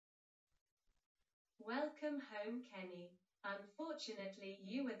Welcome home, Kenny. Unfortunately,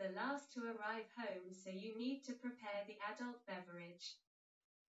 you were the last to arrive home, so you need to prepare the adult beverage.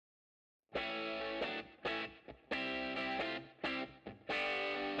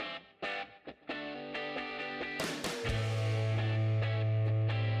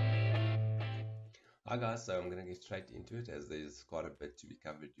 Hi guys, so I'm going to get straight into it as there's quite a bit to be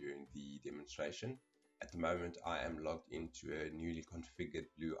covered during the demonstration. At the moment I am logged into a newly configured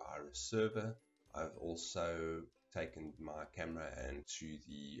Blue Iris server. I've also taken my camera and to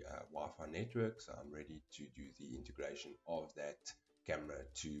the Wi-Fi network, so I'm ready to do the integration of that camera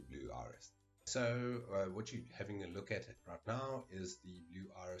to Blue Iris. So what you're having a look at right now is the Blue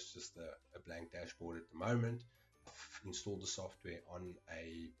Iris, just a blank dashboard at the moment. I've installed the software on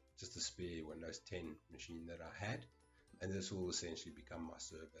just a spare Windows 10 machine that I had, and this will essentially become my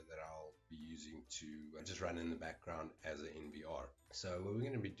server that I'll be using to just run in the background as an NVR. So what we're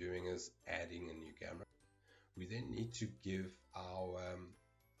going to be doing is adding a new camera. We then need to give our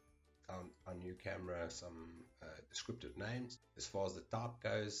new camera some descriptive names. As far as the type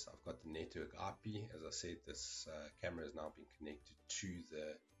goes, I've got the network IP. As I said, this camera has now been connected to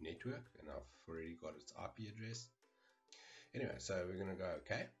the network and I've already got its IP address. Anyway, so we're going to go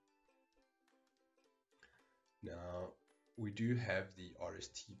OK. Now we do have the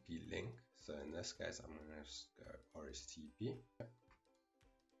RSTP link, so in this case I'm going to just go RSTP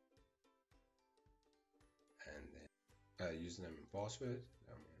and then username and password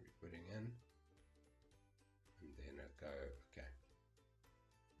I'm going to be putting in, and then I go OK.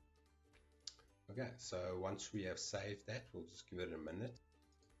 Okay, so once we have saved that, we'll just give it a minute.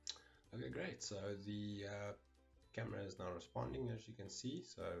 Okay, great. So the camera is now responding, as you can see.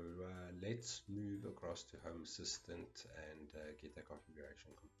 So let's move across to Home Assistant and get that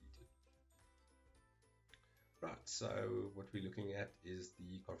configuration completed. Right, so what we're looking at is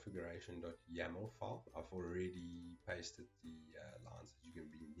the configuration.yaml file. I've already pasted the lines that you're going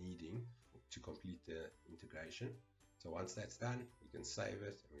to be needing to complete the integration. So once that's done, we can save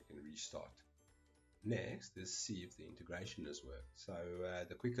it and we can restart. Next is see if the integration has worked. So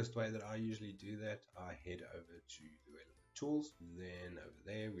the quickest way that I usually do that, I head over to Developer Tools. Then over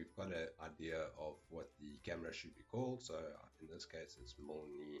there we've got an idea of what the camera should be called. So in this case it's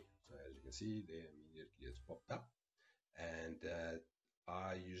Molny. So as you can see there, immediately it's popped up. And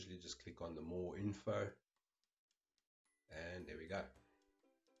I usually just click on the more info, and there we go.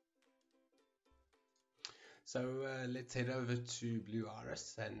 So let's head over to Blue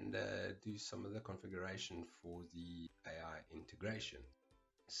Iris and do some of the configuration for the AI integration.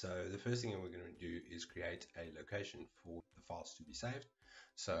 So the first thing that we're going to do is create a location for the files to be saved.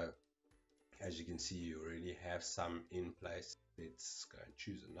 So as you can see, you already have some in place. Let's go and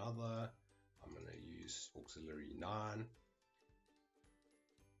choose another. I'm going to use auxiliary 9.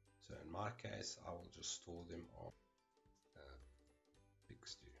 So in my case, I will just store them on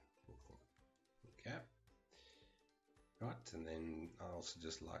Pixdu. Okay. Right, and then I also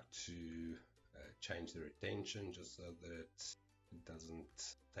just like to change the retention just so that it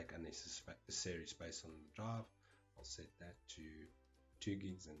doesn't take unnecessary space on the drive. I'll set that to 2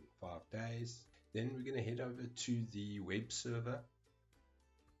 gigs in 5 days. Then we're going to head over to the web server.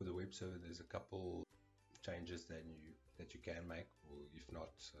 For the web server, there's a couple changes that you can make, or if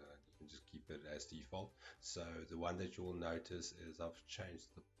not, you can just keep it as default. So the one that you will notice is I've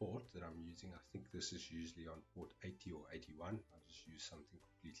changed the port that I'm using. I think this is usually on port 80 or 81. I'll just use something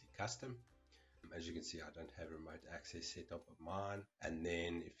completely custom. As you can see, I don't have remote access set up of mine. And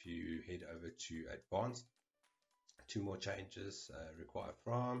then if you head over to advanced, 2 more changes require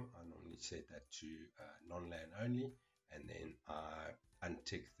from. I normally set that to non-LAN only, and then I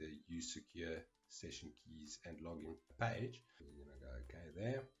untick the use secure session keys and login page. We're going to go OK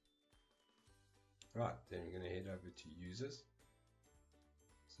there. Right, then we're going to head over to users.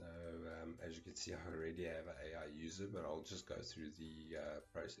 So as you can see, I already have an AI user, but I'll just go through the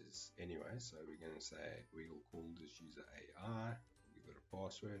process anyway. So we're going to say we will call this user AI, give it a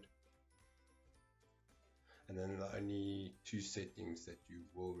password. And then the only 2 settings that you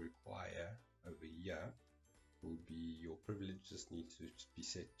will require over here will be your privileges need to be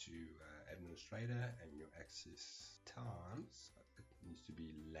set to administrator, and your access times, it needs to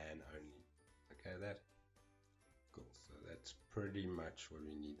be LAN only. Okay, that cool. So that's pretty much what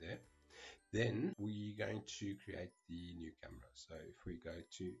we need there. Then we're going to create the new camera. So if we go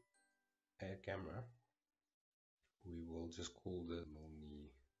to add camera, we will just call the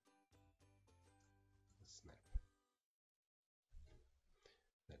Molny snap.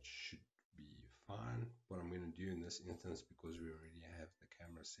 That should be fine. What I'm going to do in this instance, because we already have the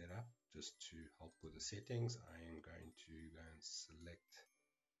camera set up, just to help with the settings, I am going to go and select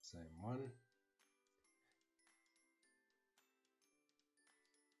the same one,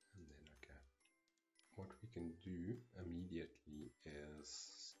 do immediately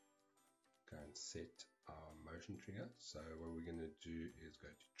is go and set our motion trigger. So what we're going to do is go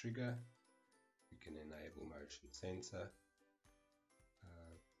to trigger. We can enable motion sensor.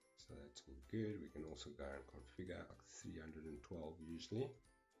 So that's all good. We can also go and configure like 312 usually.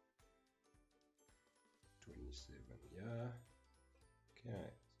 27, yeah. Okay,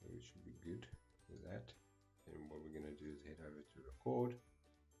 so we should be good with that. And what we're going to do is head over to record.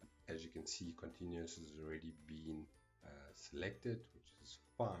 As you can see, continuous has already been selected, which is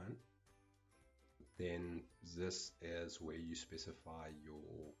fine. Then this is where you specify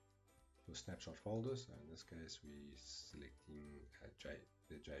your snapshot folder. So in this case, we're selecting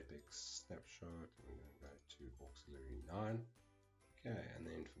the JPEG snapshot. We're going to go to auxiliary 9. Okay, and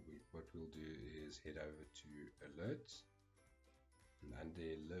then what we'll do is head over to alerts. And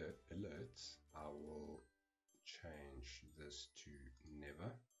under alerts, I will change this to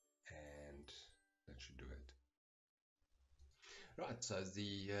never, and that should do it. Right, so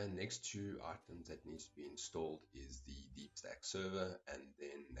the next two items that needs to be installed is the DeepStack server and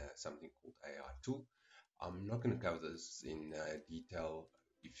then something called AI tool. I'm not going to cover this in detail.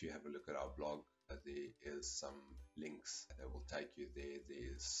 If you have a look at our blog, there is some links that will take you there.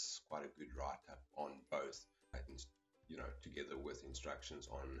 There's quite a good write-up on both, together with instructions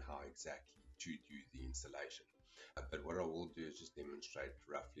on how exactly to do the installation. But what I will do is just demonstrate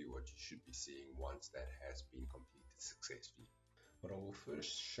roughly what you should be seeing once that has been completed successfully. What I will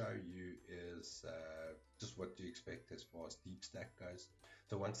first show you is just what to expect as far as DeepStack goes.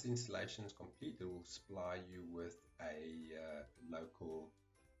 So once the installation is complete, it will supply you with a local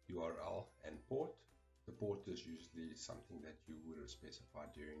URL and port. The port is usually something that you would have specified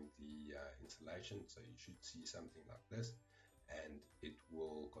during the installation. So you should see something like this, and it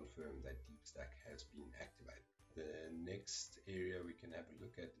will confirm that DeepStack has been activated. The next area we can have a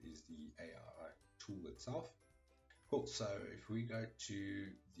look at is the AI tool itself. Cool, so if we go to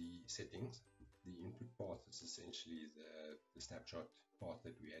the settings, the input path is essentially the snapshot path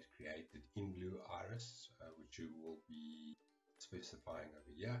that we had created in Blue Iris, which you will be specifying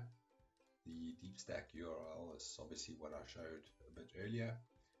over here. The DeepStack URL is obviously what I showed a bit earlier.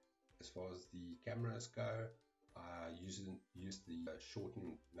 As far as the cameras go, I used the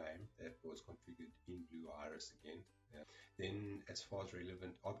shortened name that was configured in Blue Iris again. Then as far as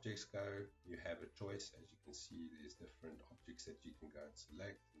relevant objects go, you have a choice. As you can see, there's different objects that you can go and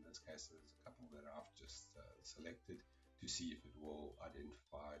select. In this case, there's a couple that I've just selected to see if it will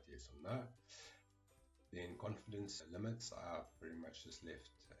identify yes or no. Then confidence limits are pretty much just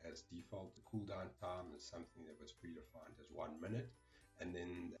left as default. The cooldown time is something that was predefined as 1 minute. And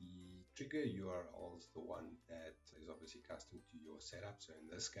then the trigger URL is the one that is obviously custom to your setup. So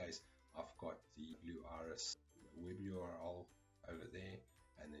in this case, I've got the Blue Iris web URL over there,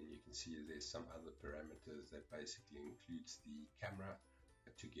 and then you can see there's some other parameters that basically includes the camera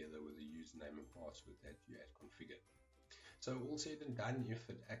together with the username and password that you had configured. So all said and done, if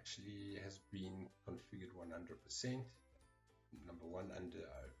it actually has been configured 100%, number one,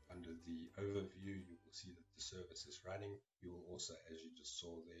 under the overview, you will see that the service is running. You will also, as you just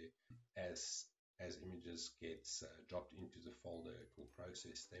saw there, as images gets dropped into the folder, it will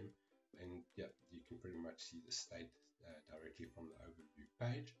process them. And yeah, you can pretty much see the state directly from the overview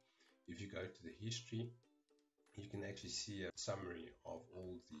page. If you go to the history, you can actually see a summary of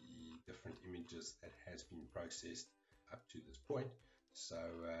all the different images that has been processed up to this point. So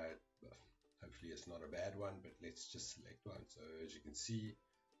hopefully it's not a bad one, but let's just select one. So as you can see,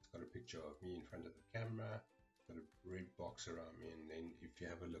 it's got a picture of me in front of the camera, it's got a red box around me, and then if you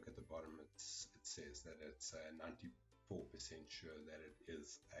have a look at the bottom, it says that it's 94% sure that it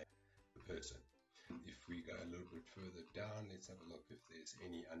is a person. If we go a little bit further down, let's have a look if there's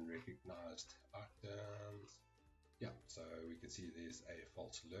any unrecognized items. Yeah, so we can see there's a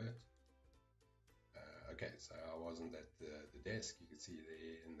false alert. Okay, so I wasn't at the desk. You can see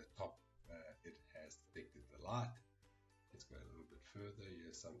there in the top, it has detected the light. Let's go a little bit further.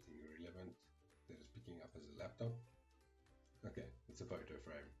 Here's something relevant that is picking up as a laptop. Okay, it's a photo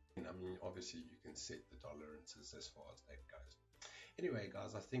frame. And I mean, obviously you can set the tolerances as far as that goes. Anyway,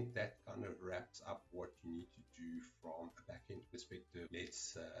 guys, I think that kind of wraps up what you need to do from a backend perspective.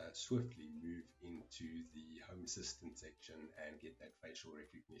 Let's swiftly move into the Home Assistant section and get that facial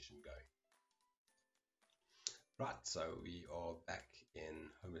recognition going. Right, so we are back in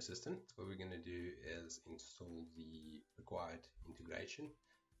Home Assistant. What we're going to do is install the required integration.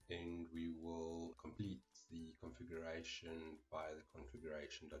 Then we will complete the configuration via the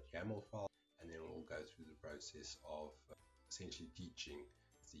configuration.yaml file, and then we'll go through the process of essentially teaching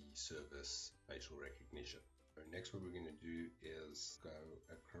the service facial recognition. So next what we're going to do is go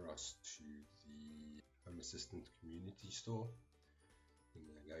across to the Home Assistant Community Store. I'm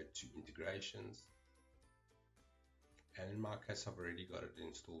going to go to integrations, and in my case I've already got it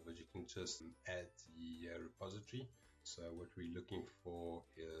installed, but you can just add the repository. So what we're looking for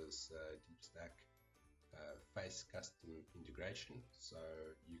is DeepStack face custom integration. So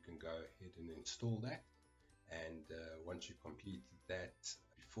you can go ahead and install that, and once you completed that,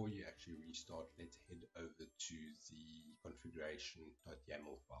 before you actually restart, let's head over to the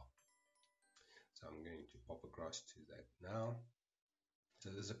configuration.yaml file. So I'm going to pop across to that now. So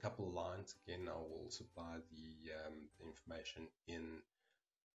there's a couple lines. Again, I will supply the information in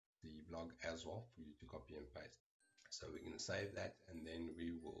the blog as well for you to copy and paste. So we're going to save that, and then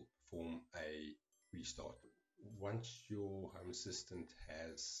we will perform a restart. Once your Home Assistant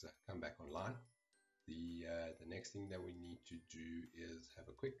has come back online, the next thing that we need to do is have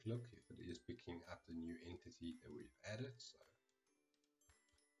a quick look if it is picking up the new entity that we've added. So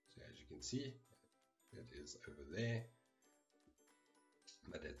as you can see, it is over there,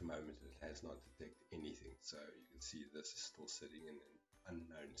 but at the moment it has not detected anything. So you can see this is still sitting in an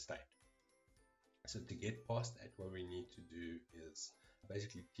unknown state. So to get past that, what we need to do is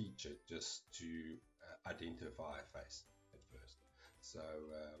basically teach it just to identify a face at first. So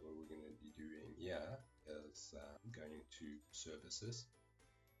what we're going to be doing here is going to services,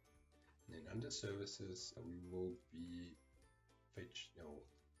 and then under services we will be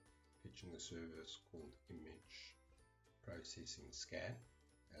fetching a service called image processing scan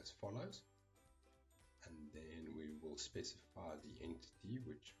as follows, and then we will specify the entity,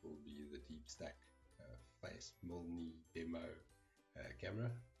 which will be the DeepStack face Milne demo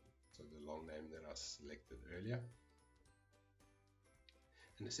camera, so the long name that I selected earlier.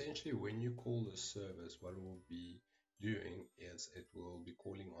 And essentially when you call the service, what it will be doing is it will be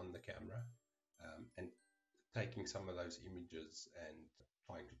calling on the camera and taking some of those images and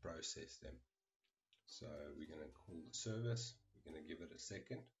trying to process them. So we're going to call the service, we're going to give it a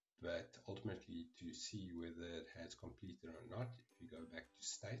second, but ultimately to see whether it has completed or not, if you go back to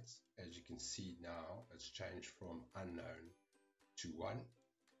states, as you can see now it's changed from unknown to 1,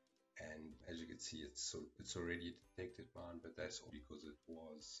 and as you can see it's already detected mine, but that's all because it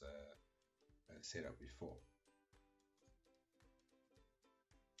was set up before.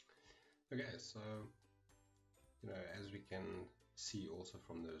 Okay, so as we can see also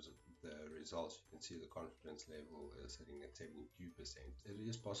from the results, you can see the confidence level is sitting at 72%. It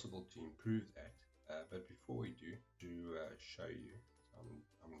is possible to improve that, but before we do show you,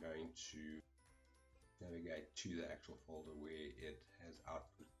 I'm going to navigate to the actual folder where it has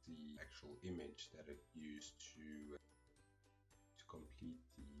output the actual image that it used to complete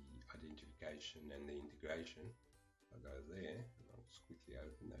the identification and the integration. I'll go there and I'll just quickly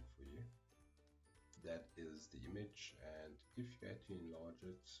open that for you. That is the image, and if you had to enlarge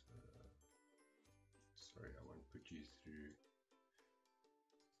it, sorry, I won't put you through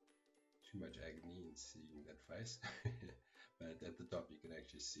too much agony in seeing that face, but at the top you can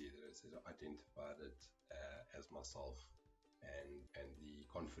actually see that it says identified it as myself and the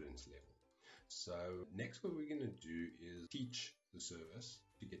confidence level. So next what we're going to do is teach the service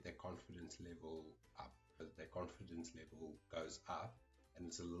to get that confidence level up. As that confidence level goes up and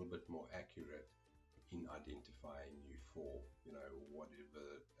it's a little bit more accurate in identifying you for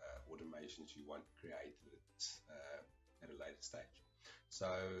whatever automations you want created at a later stage. So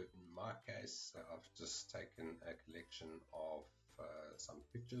in my case, I've just taken a collection of some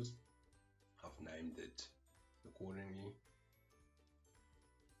pictures. I've named it accordingly,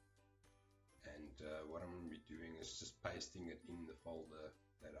 and what I'm going to be doing is just pasting it in the folder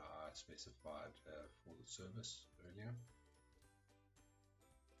that I specified for the service earlier.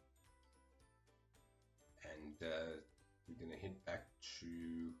 And we're going to head back to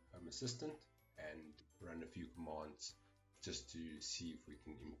Home Assistant and run a few commands just to see if we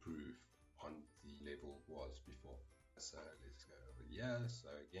can improve on the level it was before. So let's go over here. So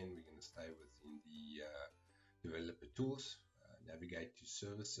again, we're going to stay within the developer tools, navigate to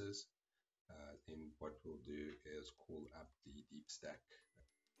services. Then what we'll do is call up the DeepStack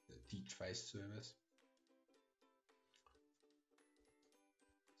the teach face service.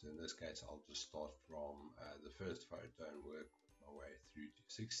 So in this case, I'll just start from the first photo and work my way through to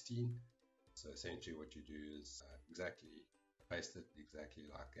 16. So essentially what you do is paste it exactly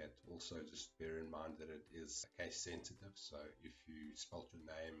like that. Also just bear in mind that it is case sensitive. So if you spelt your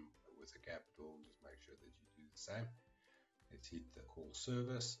name with a capital, just make sure that you do the same. Let's hit the call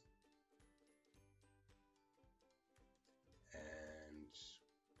service. And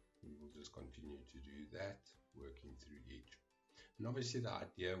we will just continue to do that, working through each. And obviously the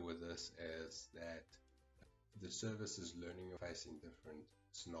idea with this is that the service is learning or facing different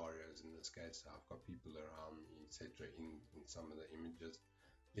scenarios. In this case, I've got people around me, etc. in some of the images.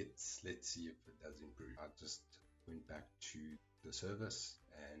 Let's see if it does improve. I just went back to the service,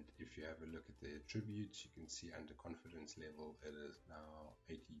 and if you have a look at the attributes, you can see under confidence level it is now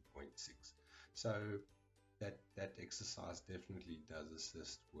 80.6. So that exercise definitely does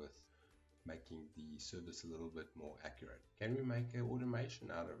assist with making the service a little bit more accurate. Can we make an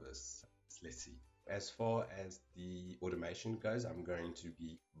automation out of this? Let's see. As far as the automation goes, I'm going to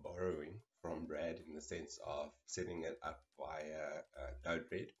be borrowing from Brad in the sense of setting it up via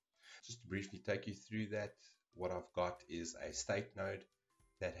Node-RED. Just to briefly take you through that, what I've got is a state node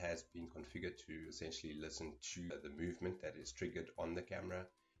that has been configured to essentially listen to the movement that is triggered on the camera.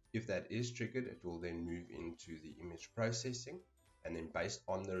 If that is triggered, it will then move into the image processing, and then based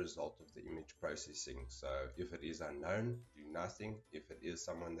on the result of the image processing. So if it is unknown, do nothing. If it is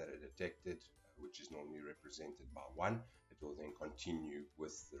someone that it detected, which is normally represented by 1, it will then continue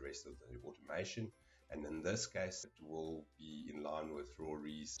with the rest of the automation. And in this case, it will be in line with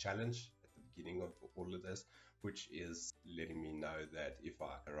Rory's challenge at the beginning of all of this, which is letting me know that if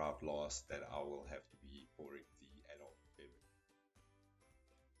I arrive last, that I will have to be pouring the adult beverage.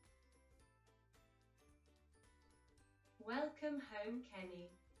 Welcome home,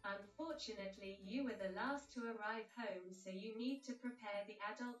 Kenny. Unfortunately, you were the last to arrive home, so you need to prepare the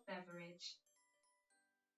adult beverage.